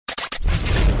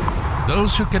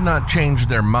Those who cannot change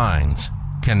their minds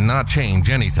cannot change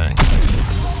anything.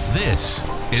 This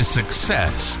is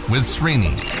Success with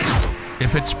Srini.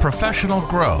 If it's professional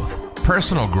growth,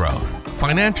 personal growth,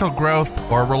 financial growth,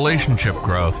 or relationship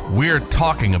growth, we're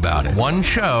talking about it. One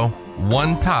show,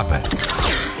 one topic.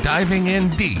 Diving in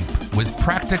deep with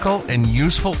practical and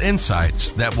useful insights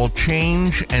that will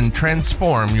change and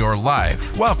transform your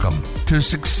life. Welcome to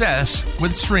Success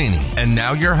with Srini. And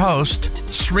now your host,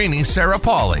 Srini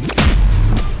Sarapalli.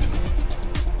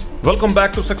 Welcome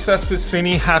back to Success with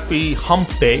Srini. Happy Hump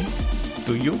Day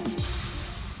to you.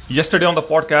 Yesterday on the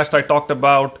podcast, I talked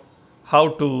about how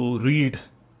to read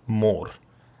more.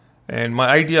 And my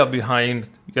idea behind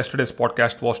yesterday's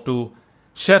podcast was to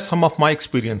share some of my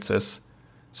experiences,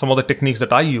 some of the techniques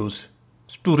that I use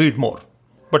to read more.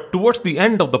 But towards the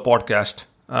end of the podcast,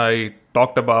 I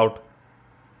talked about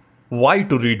why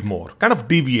to read more, kind of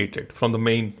deviated from the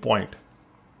main point.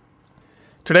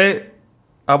 Today,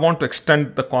 I want to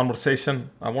extend the conversation.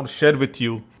 I want to share with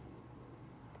you,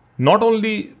 not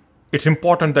only it's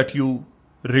important that you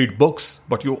read books,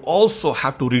 but you also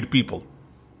have to read people.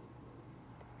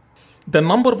 The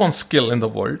number one skill in the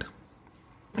world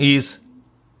is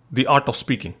the art of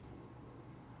speaking,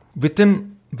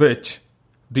 within which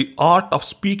the art of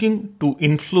speaking to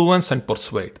influence and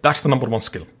persuade. That's the number one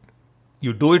skill.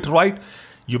 You do it right,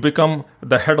 you become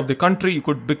the head of the country, you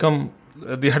could become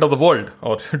the head of the world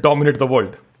or dominate the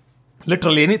world.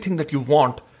 Literally anything that you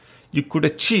want, you could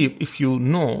achieve if you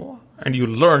know and you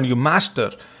learn, you master,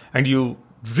 and you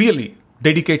really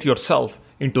dedicate yourself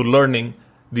into learning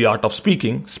the art of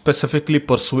speaking, specifically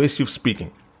persuasive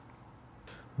speaking.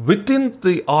 Within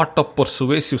the art of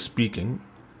persuasive speaking,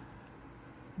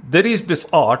 there is this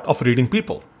art of reading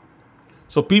people.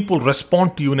 So people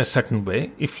respond to you in a certain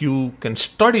way. If you can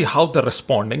study how they're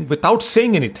responding without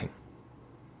saying anything,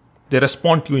 they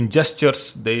respond to you in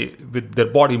gestures, with their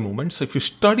body movements. So if you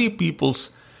study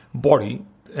people's body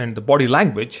and the body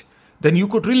language, then you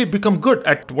could really become good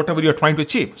at whatever you're trying to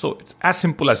achieve. So it's as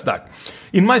simple as that.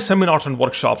 In my seminars and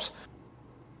workshops,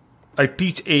 I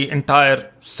teach an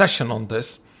entire session on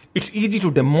this. It's easy to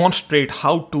demonstrate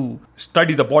how to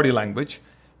study the body language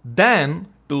than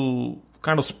to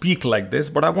kind of speak like this.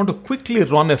 But I want to quickly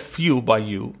run a few by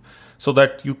you so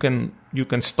that you can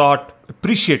start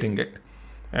appreciating it.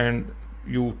 And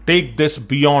you take this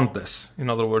beyond this. In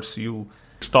other words, you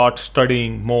start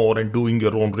studying more and doing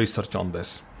your own research on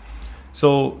this.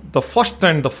 So the first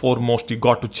and the foremost you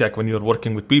got to check when you're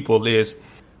working with people is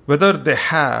whether they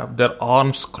have their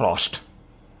arms crossed.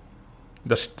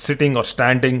 They're sitting or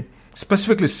standing,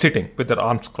 specifically sitting with their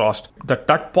arms crossed.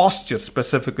 That posture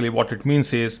specifically, what it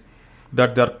means is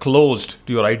that they're closed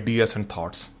to your ideas and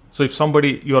thoughts. So if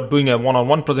you are doing a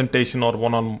one-on-one presentation or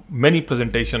one-on-many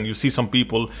presentation, you see some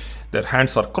people, their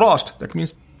hands are crossed, that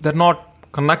means they're not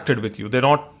connected with you. They're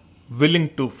not willing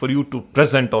for you to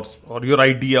present or your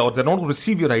idea, or they're not to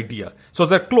receive your idea. So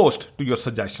they're closed to your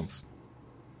suggestions.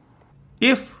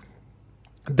 If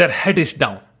their head is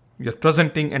down, you're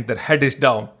presenting and their head is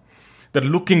down, they're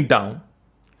looking down,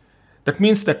 that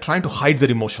means they're trying to hide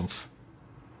their emotions.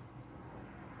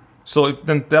 So if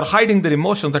then they're hiding their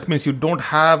emotions, that means you don't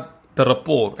have the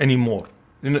rapport anymore.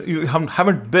 You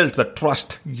haven't built the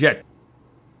trust yet.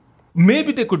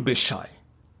 Maybe they could be shy.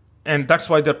 And that's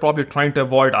why they're probably trying to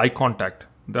avoid eye contact.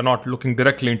 They're not looking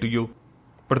directly into you.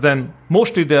 But then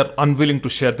mostly they're unwilling to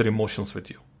share their emotions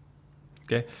with you.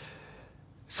 Okay.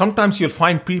 Sometimes you'll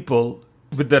find people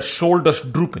with their shoulders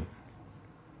drooping.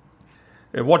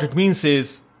 What it means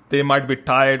is they might be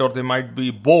tired or they might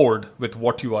be bored with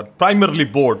what you are, primarily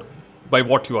bored by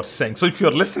what you are saying. So if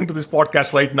you're listening to this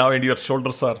podcast right now and your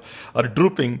shoulders are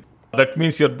drooping, that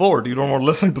means you're bored. You don't want to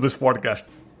listen to this podcast.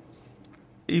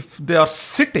 If they are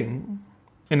sitting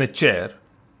in a chair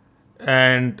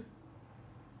and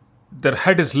their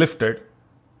head is lifted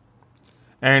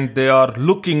and they are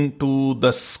looking to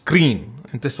the screen,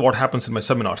 and this is what happens in my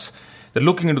seminars, they're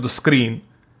looking into the screen,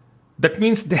 that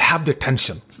means they have the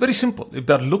attention. It's very simple. If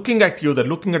they're looking at you, they're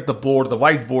looking at the board, the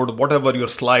whiteboard, whatever your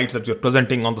slides that you're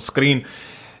presenting on the screen,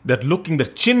 they're looking, their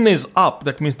chin is up,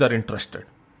 that means they're interested.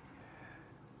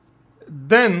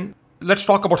 Then let's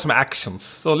talk about some actions.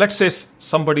 So let's say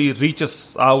somebody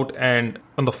reaches out and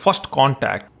on the first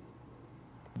contact,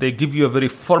 they give you a very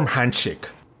firm handshake.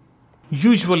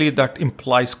 Usually that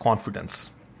implies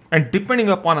confidence. And depending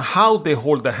upon how they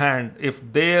hold the hand, if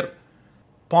their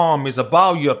palm is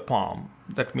above your palm,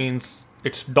 that means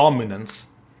it's dominance.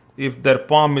 If their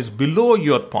palm is below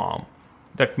your palm,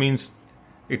 that means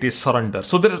it is surrender.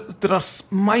 So there are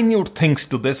minute things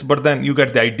to this, but then you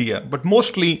get the idea. But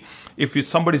mostly, if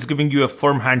somebody is giving you a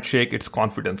firm handshake, it's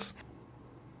confidence.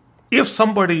 If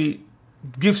somebody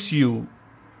gives you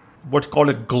what's called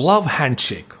a glove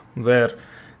handshake, where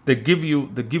they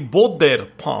give both their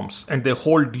palms and they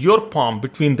hold your palm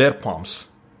between their palms,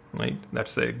 right?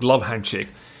 That's a glove handshake.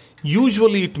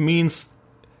 Usually it means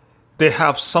they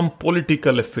have some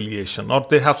political affiliation or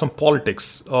they have some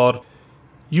politics, or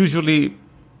usually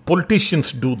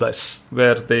politicians do this,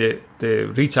 where they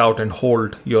reach out and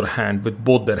hold your hand with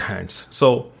both their hands.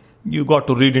 So you got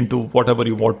to read into whatever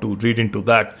you want to read into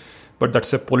that, but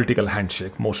that's a political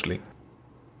handshake mostly.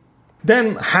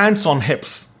 Then hands on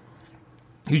hips.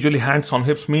 Usually hands on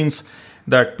hips means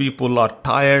that people are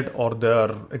tired or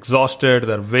they're exhausted,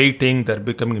 they're waiting, they're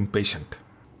becoming impatient.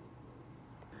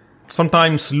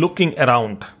 Sometimes looking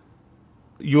around.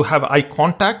 You have eye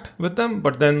contact with them,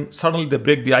 but then suddenly they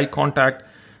break the eye contact.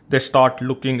 They start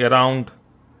looking around.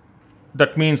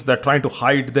 That means they're trying to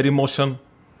hide their emotion.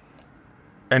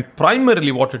 And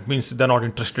primarily what it means is they're not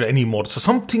interested anymore. So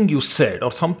something you said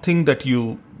or something that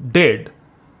you did,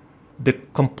 they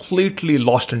completely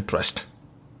lost interest.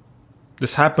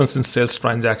 This happens in sales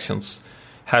transactions,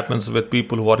 happens with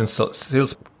people who are in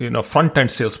sales,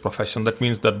 front-end sales profession. That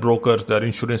means that brokers, they're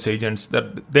insurance agents,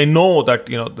 that they know that,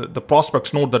 the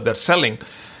prospects know that they're selling,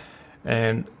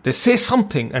 and they say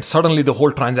something and suddenly the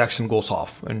whole transaction goes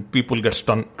off and people get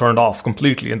turned off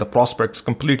completely and the prospects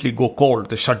completely go cold.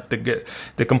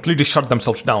 They completely shut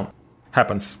themselves down.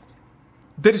 Happens.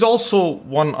 There is also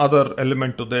one other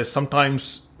element to this.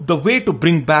 Sometimes the way to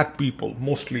bring back people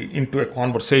mostly into a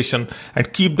conversation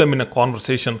and keep them in a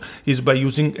conversation is by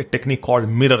using a technique called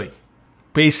mirroring,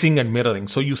 pacing and mirroring.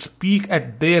 So you speak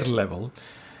at their level,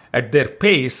 at their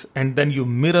pace, and then you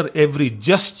mirror every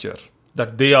gesture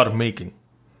that they are making.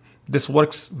 This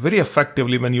works very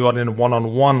effectively when you are in a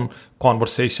one-on-one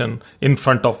conversation in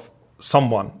front of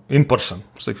someone in person.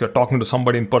 So if you're talking to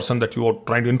somebody in person that you are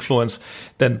trying to influence,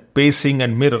 then pacing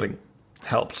and mirroring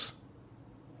helps.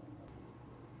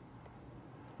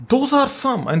 Those are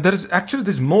some, and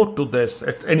there's more to this.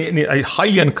 I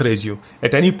highly encourage you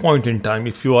at any point in time,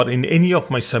 if you are in any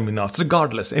of my seminars,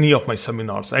 regardless, any of my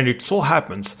seminars, and it so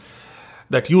happens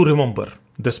that you remember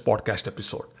this podcast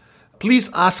episode, please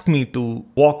ask me to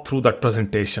walk through that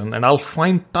presentation, and I'll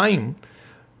find time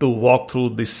to walk through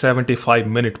the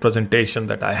 75-minute presentation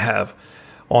that I have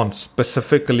on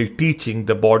specifically teaching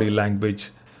the body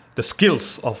language, the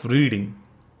skills of reading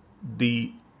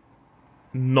the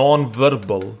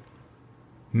non-verbal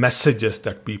messages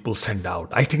that people send out.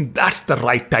 I think that's the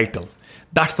right title.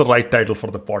 That's the right title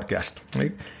for the podcast,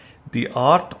 right? The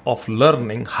art of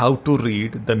learning how to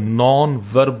read the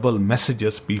non-verbal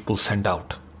messages people send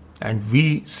out. And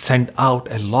we send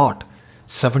out a lot.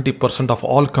 70% of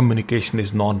all communication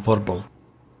is non-verbal.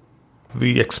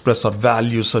 We express our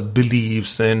values, our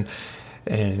beliefs, and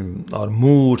our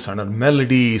moods, and our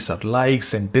melodies, our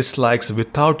likes and dislikes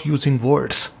without using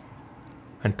words.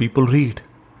 And people read.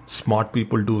 Smart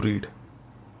people do read.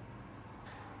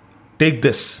 Take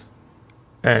this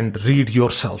and read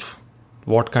yourself.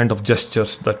 What kind of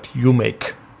gestures that you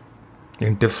make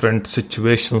in different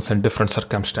situations and different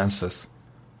circumstances.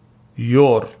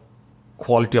 Your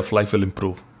quality of life will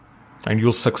improve and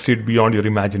you'll succeed beyond your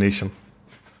imagination.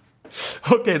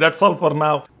 Okay, that's all for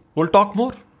now. We'll talk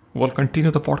more. We'll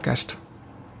continue the podcast.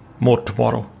 More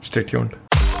tomorrow. Stay tuned.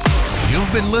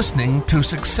 You've been listening to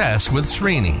Success with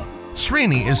Srini.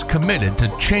 Srini is committed to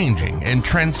changing and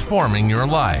transforming your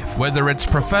life, whether it's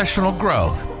professional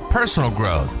growth, personal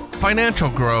growth, financial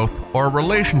growth, or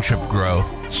relationship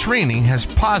growth. Srini has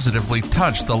positively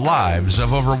touched the lives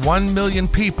of over 1 million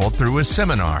people through his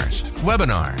seminars,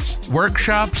 webinars,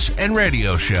 workshops, and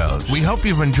radio shows. We hope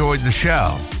you've enjoyed the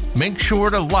show. Make sure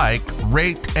to like,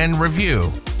 rate, and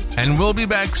review. And we'll be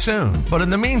back soon. But in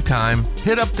the meantime,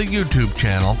 hit up the YouTube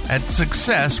channel at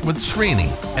Success with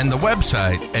Srini and the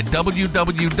website at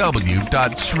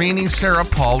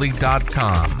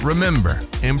www.srinisarapalli.com. Remember,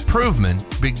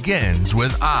 improvement begins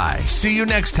with I. See you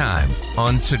next time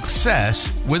on Success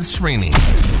with Srini.